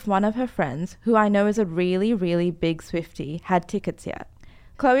asked if one of her friends, who I know is a really, really big Swiftie, had tickets yet.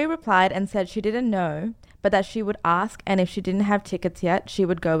 Chloe replied and said she didn't know, but that she would ask, and if she didn't have tickets yet, she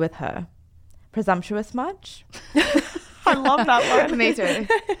would go with her. Presumptuous much? I love that one. Me too.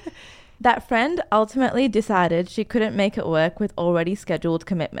 That friend ultimately decided she couldn't make it work with already scheduled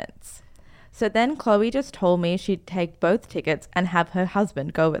commitments. So then Chloe just told me she'd take both tickets and have her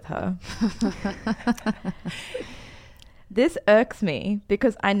husband go with her. This irks me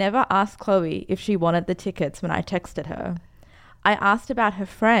because I never asked Chloe if she wanted the tickets when I texted her. I asked about her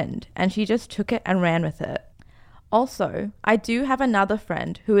friend and she just took it and ran with it. Also, I do have another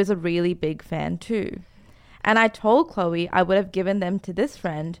friend who is a really big fan too. And I told Chloe I would have given them to this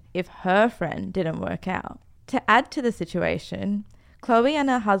friend if her friend didn't work out. To add to the situation, Chloe and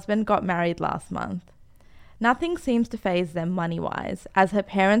her husband got married last month. Nothing seems to faze them money-wise, as her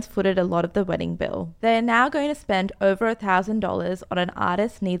parents footed a lot of the wedding bill. They are now going to spend over $1,000 on an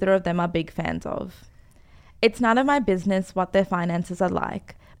artist neither of them are big fans of. It's none of my business what their finances are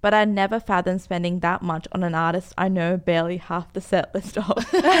like, but I'd never fathom spending that much on an artist I know barely half the set list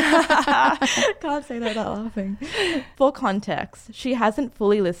of. Can't say that without laughing. For context, she hasn't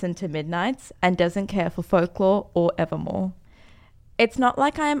fully listened to Midnights and doesn't care for Folklore or Evermore. It's not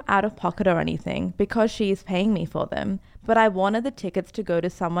like I am out of pocket or anything because she is paying me for them, but I wanted the tickets to go to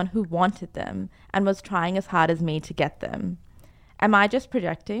someone who wanted them and was trying as hard as me to get them. Am I just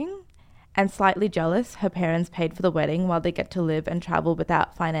projecting? And slightly jealous her parents paid for the wedding while they get to live and travel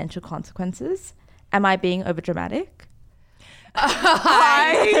without financial consequences? Am I being overdramatic? Look,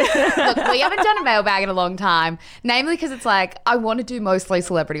 we haven't done a mailbag in a long time, namely because it's like, I want to do mostly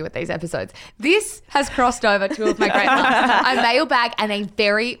celebrity with these episodes. This has crossed over 2 of my great ones, a mailbag and a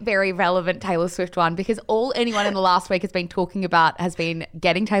very, very relevant Taylor Swift one, because all anyone in the last week has been talking about has been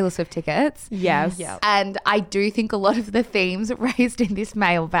getting Taylor Swift tickets. Yes. Yep. And I do think a lot of the themes raised in this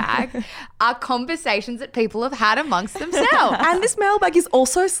mailbag are conversations that people have had amongst themselves. And this mailbag is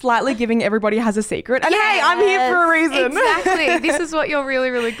also slightly giving everybody has a secret. And hey, I'm here for a reason. Exactly. This is what you're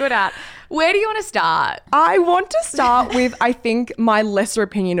really, really good at. Where do you want to start? I want to start with, I think, my lesser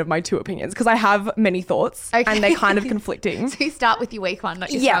opinion of my 2 opinions, because I have many thoughts and they're kind of conflicting. So you start with your weak one,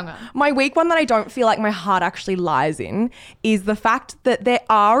 not your strong one. My weak one that I don't feel like my heart actually lies in is the fact that there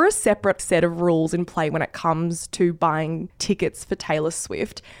are a separate set of rules in play when it comes to buying tickets for Taylor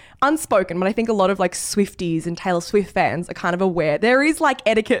Swift. Unspoken, but I think a lot of like Swifties and Taylor Swift fans are kind of aware there is like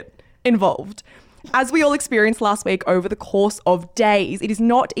etiquette involved. As we all experienced last week over the course of days, it is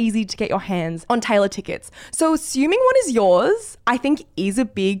not easy to get your hands on Taylor tickets. So assuming one is yours, I think is a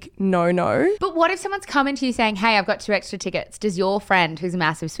big no-no. But what if someone's coming to you saying, hey, I've got 2 extra tickets. Does your friend who's a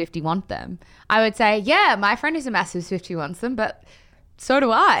massive Swiftie want them? I would say, yeah, my friend who's a massive Swiftie wants them, but so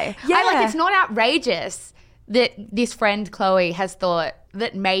do I. Yeah. It's not outrageous that this friend Chloe has thought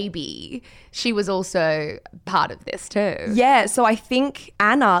that maybe she was also part of this too. Yeah, so I think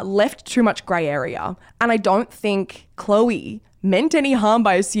Anna left too much grey area. And I don't think Chloe meant any harm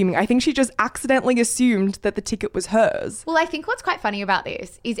by assuming. I think she just accidentally assumed that the ticket was hers. Well, I think what's quite funny about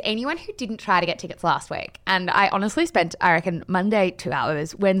this is anyone who didn't try to get tickets last week, and I honestly spent, I reckon, Monday 2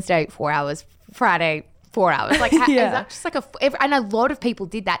 hours, Wednesday 4 hours, Friday 4 hours. Like, is that just like and a lot of people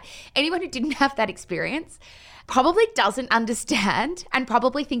did that. Anyone who didn't have that experience probably doesn't understand and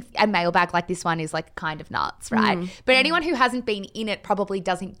probably thinks a mailbag like this one is like kind of nuts, right? But anyone who hasn't been in it probably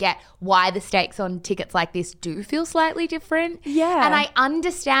doesn't get why the stakes on tickets like this do feel slightly different. Yeah. And I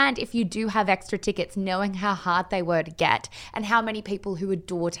understand if you do have extra tickets, knowing how hard they were to get and how many people who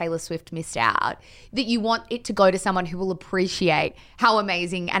adore Taylor Swift missed out, that you want it to go to someone who will appreciate how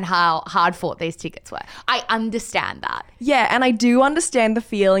amazing and how hard fought these tickets were. I understand that. Yeah, and I do understand the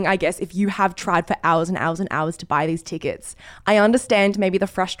feeling, I guess, if you have tried for hours and hours and hours to buy these tickets. I understand maybe the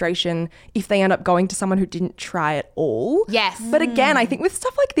frustration if they end up going to someone who didn't try at all. Yes. But again, I think with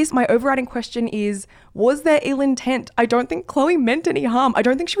stuff like this, my overriding question is, was there ill intent? I don't think Chloe meant any harm. I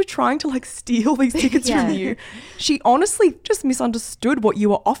don't think she was trying to like steal these tickets from you. She honestly just misunderstood what you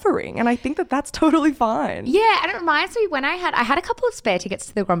were offering. And I think that that's totally fine. Yeah, and it reminds me when I had a couple of spare tickets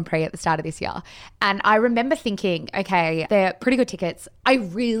to the Grand Prix at the start of this year. And I remember thinking, okay, they're pretty good tickets. I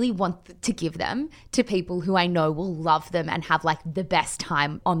really want to give them to people who I know will love them and have like the best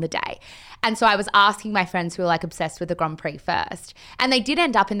time on the day. And so I was asking my friends who were like obsessed with the Grand Prix first. And they did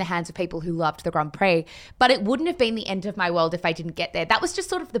end up in the hands of people who loved the Grand Prix. But it wouldn't have been the end of my world if I didn't get there. That was just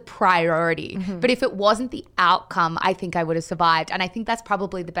sort of the priority. But if it wasn't the outcome, I think I would have survived. And I think that's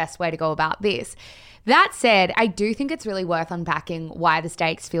probably the best way to go about this. That said, I do think it's really worth unpacking why the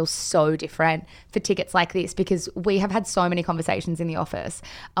stakes feel so different for tickets like this, because we have had so many conversations in the office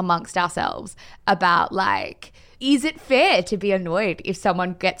amongst ourselves about like, is it fair to be annoyed if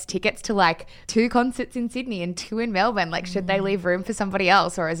someone gets tickets to like 2 concerts in Sydney and 2 in Melbourne? Like, should they leave room for somebody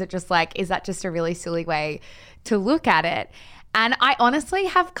else? Or is it just like, is that just a really silly way to look at it? And I honestly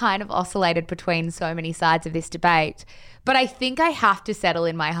have kind of oscillated between so many sides of this debate. But I think I have to settle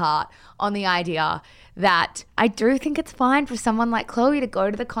in my heart on the idea that I do think it's fine for someone like Chloe to go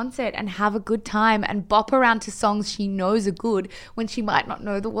to the concert and have a good time and bop around to songs she knows are good when she might not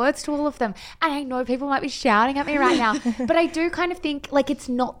know the words to all of them. And I know people might be shouting at me right now, but I do kind of think like it's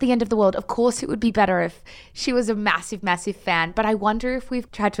not the end of the world. Of course, it would be better if she was a massive, massive fan, but I wonder if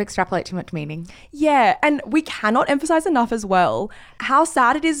we've tried to extrapolate too much meaning. Yeah, and we cannot emphasize enough as well how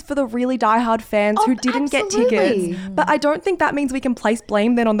sad it is for the really diehard fans who didn't absolutely. get tickets. But I don't think that means we can place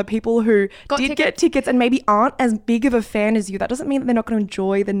blame then on the people who did get tickets and maybe aren't as big of a fan as you. That doesn't mean that they're not going to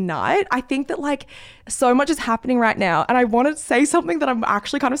enjoy the night. I think that like so much is happening right now, and I want to say something that I'm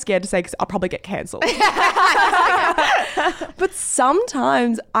actually kind of scared to say because I'll probably get cancelled. But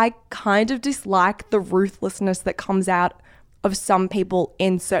sometimes I kind of dislike the ruthlessness that comes out of some people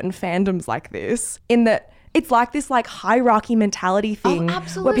in certain fandoms like this, in that it's like this like hierarchy mentality thing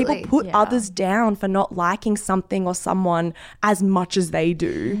where people put others down for not liking something or someone as much as they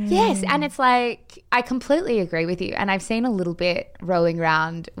do. Yes, and it's like, I completely agree with you. And I've seen a little bit rolling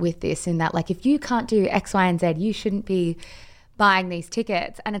around with this in that like, if you can't do X, Y, and Z, you shouldn't be buying these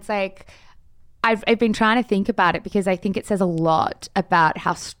tickets. And it's like, I've been trying to think about it because I think it says a lot about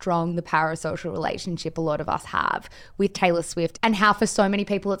how strong the parasocial relationship a lot of us have with Taylor Swift, and how for so many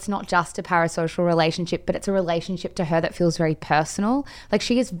people it's not just a parasocial relationship, but it's a relationship to her that feels very personal. Like,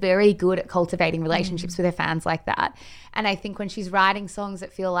 she is very good at cultivating relationships with her fans like that. And I think when she's writing songs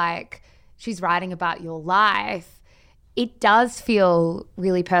that feel like she's writing about your life, it does feel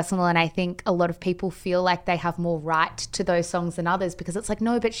really personal. And I think a lot of people feel like they have more right to those songs than others, because it's like,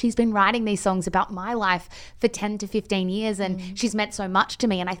 no, but she's been writing these songs about my life for 10 to 15 years and she's meant so much to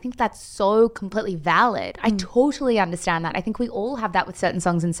me. And I think that's so completely valid. I totally understand that. I think we all have that with certain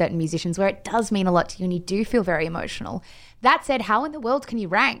songs and certain musicians where it does mean a lot to you and you do feel very emotional. That said, how in the world can you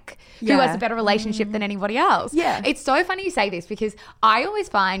rank who has a better relationship than anybody else? Yeah. It's so funny you say this, because I always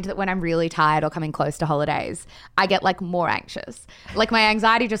find that when I'm really tired or coming close to holidays, I get like more anxious. Like, my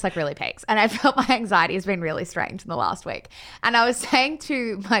anxiety just like really peaks. And I felt my anxiety has been really strange in the last week. And I was saying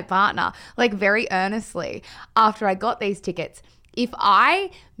to my partner, like very earnestly, after I got these tickets, if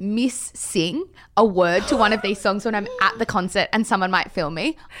I miss-sing a word to one of these songs when I'm at the concert and someone might film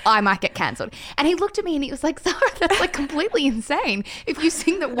me, I might get cancelled. And he looked at me and he was like, Zara, that's like completely insane. If you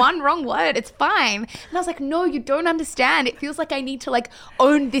sing that one wrong word, it's fine. And I was like, no, you don't understand. It feels like I need to like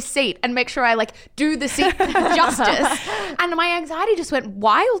own this seat and make sure I like do the seat justice. And my anxiety just went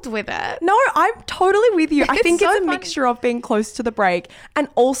wild with it. No, I'm totally with you. I think so it's a funny. mixture of being close to the break and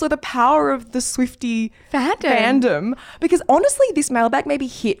also the power of the Swiftie fandom. Because honestly, this mailbag maybe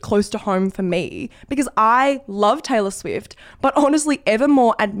hit close to home for me because I love Taylor Swift, but honestly,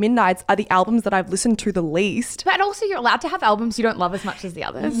 Evermore and Midnights are the albums that I've listened to the least. But also you're allowed to have albums you don't love as much as the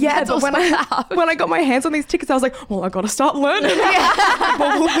others. Yeah, That's but also allowed. when I got my hands on these tickets, I was like, well, I got to start learning.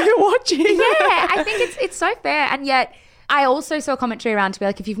 But we'll be watching. Yeah, I think it's so fair. And yet I also saw commentary around to be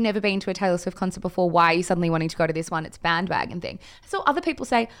like, if you've never been to a Taylor Swift concert before, why are you suddenly wanting to go to this one? It's a bandwagon thing. I saw other people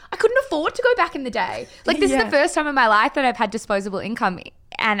say, I couldn't afford to go back in the day. Like this is the first time in my life that I've had disposable income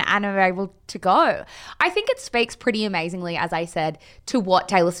and I'm able to go. I think it speaks pretty amazingly, as I said, to what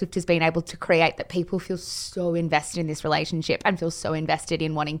Taylor Swift has been able to create, that people feel so invested in this relationship and feel so invested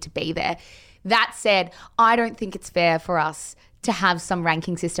in wanting to be there. That said, I don't think it's fair for us to have some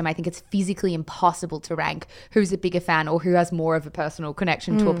ranking system. I think it's physically impossible to rank who's a bigger fan or who has more of a personal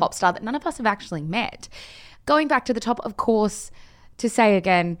connection to a pop star that none of us have actually met. Going back to the top, of course, to say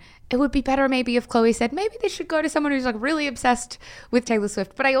again, it would be better maybe if Chloe said, maybe this should go to someone who's like really obsessed with Taylor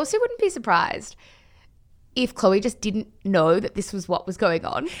Swift. But I also wouldn't be surprised if Chloe just didn't know that this was what was going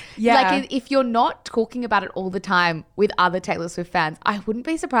on. Yeah. Like if you're not talking about it all the time with other Taylor Swift fans, I wouldn't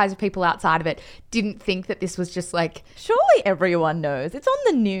be surprised if people outside of it didn't think that this was just like... Surely everyone knows. It's on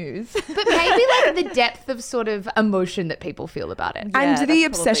the news. But maybe like the depth of sort of emotion that people feel about it. And the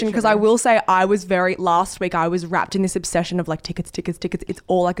obsession, because I will say last week I was wrapped in this obsession of like tickets. It's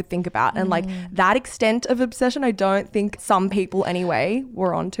all I could think about. And like that extent of obsession, I don't think some people anyway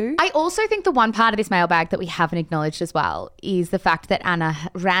were onto. I also think the one part of this mailbag that we haven't acknowledged as well is the fact that Anna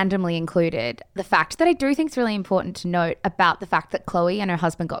randomly included the fact that I do think is really important to note about the fact that Chloe and her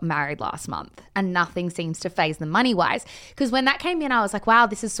husband got married last month and nothing seems to faze them money-wise. Because when that came in, I was like, wow,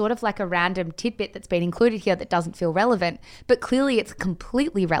 this is sort of like a random tidbit that's been included here that doesn't feel relevant. But clearly it's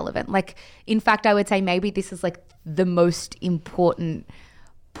completely relevant. Like, in fact, I would say maybe this is like the most important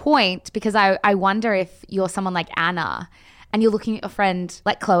point, because I wonder if you're someone like Anna and you're looking at your friend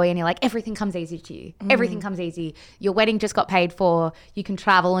like Chloe and you're like, everything comes easy to you. Everything comes easy. Your wedding just got paid for. You can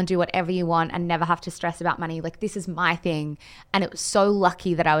travel and do whatever you want and never have to stress about money. Like, this is my thing. And it was so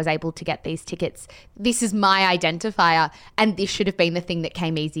lucky that I was able to get these tickets. This is my identifier. And this should have been the thing that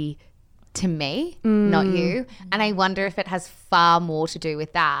came easy to me, not you. And I wonder if it has far more to do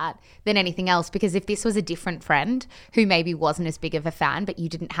with that than anything else, because if this was a different friend who maybe wasn't as big of a fan, but you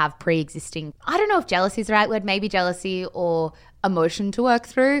didn't have pre-existing, I don't know if jealousy is the right word, maybe jealousy or emotion to work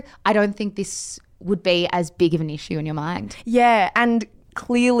through, I don't think this would be as big of an issue in your mind. Yeah, and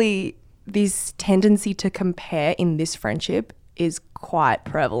clearly this tendency to compare in this friendship is quite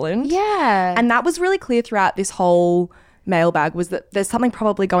prevalent. Yeah. And that was really clear throughout this whole mailbag, was that there's something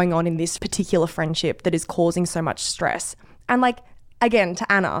probably going on in this particular friendship that is causing so much stress. And like, again,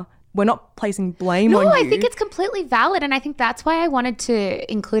 to Anna, we're not placing blame on you. No, I think it's completely valid. And I think that's why I wanted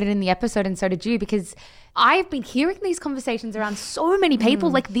to include it in the episode, and so did you, because I've been hearing these conversations around so many people.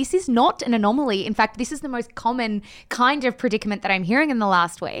 Like, this is not an anomaly. In fact, this is the most common kind of predicament that I'm hearing in the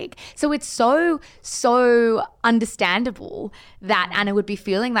last week. So it's so understandable that Anna would be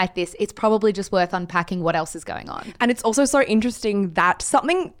feeling like this. It's probably just worth unpacking what else is going on. And it's also so interesting that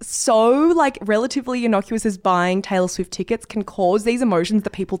something so like relatively innocuous as buying Taylor Swift tickets can cause these emotions that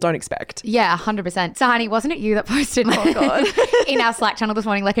people don't expect. Yeah, 100%. So, honey, wasn't it you that posted in our Slack channel this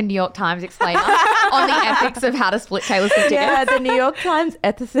morning like a New York Times explainer on the ethics of how to split Taylor Swift tickets? Yeah, the New York Times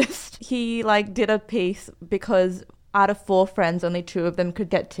ethicist, he like did a piece because out of 4 friends, only 2 of them could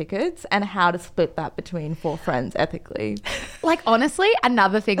get tickets, and how to split that between 4 friends ethically. Like, honestly,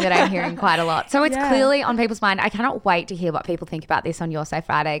 another thing that I'm hearing quite a lot. So it's clearly on people's mind. I cannot wait to hear what people think about this on Your Say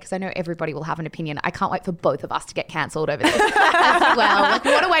Friday, because I know everybody will have an opinion. I can't wait for both of us to get cancelled over this as well. Like,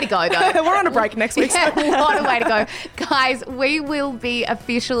 what a way to go, though. We're on a break next week. Yeah, what a way to go. Guys, we will be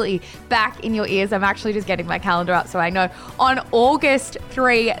officially back in your ears. I'm actually just getting my calendar up so I know. On August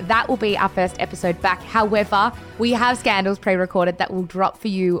 3, that will be our first episode back. However, we have Scandals pre-recorded that will drop for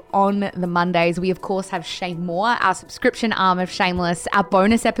you on the Mondays. We, of course, have Shane Moore, our subscription arm of Shameless. Our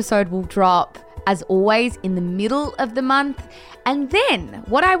bonus episode will drop, as always, in the middle of the month. And then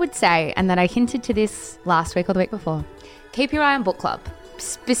what I would say, and that I hinted to this last week or the week before, keep your eye on Book Club,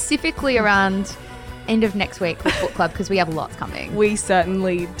 specifically around end of next week with book club because we have lots coming. We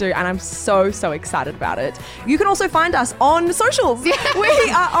certainly do, and I'm so excited about it. You can also find us on socials. We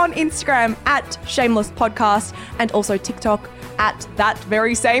are on Instagram at Shameless Podcast and also TikTok at that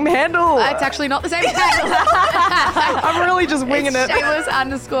very same handle. It's actually not the same handle. I'm really just winging it.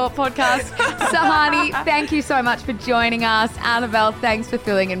 Shameless_podcast. Sahani, thank you so much for joining us. Annabelle, thanks for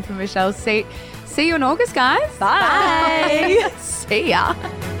filling in for Michelle's seat. See you in August, guys. Bye. See ya.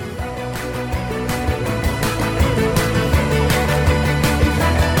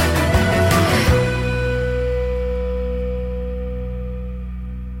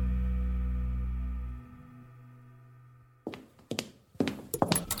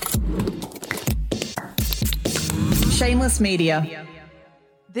 Shameless Media.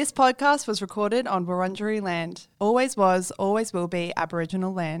 This podcast was recorded on Wurundjeri land. Always was, always will be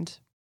Aboriginal land.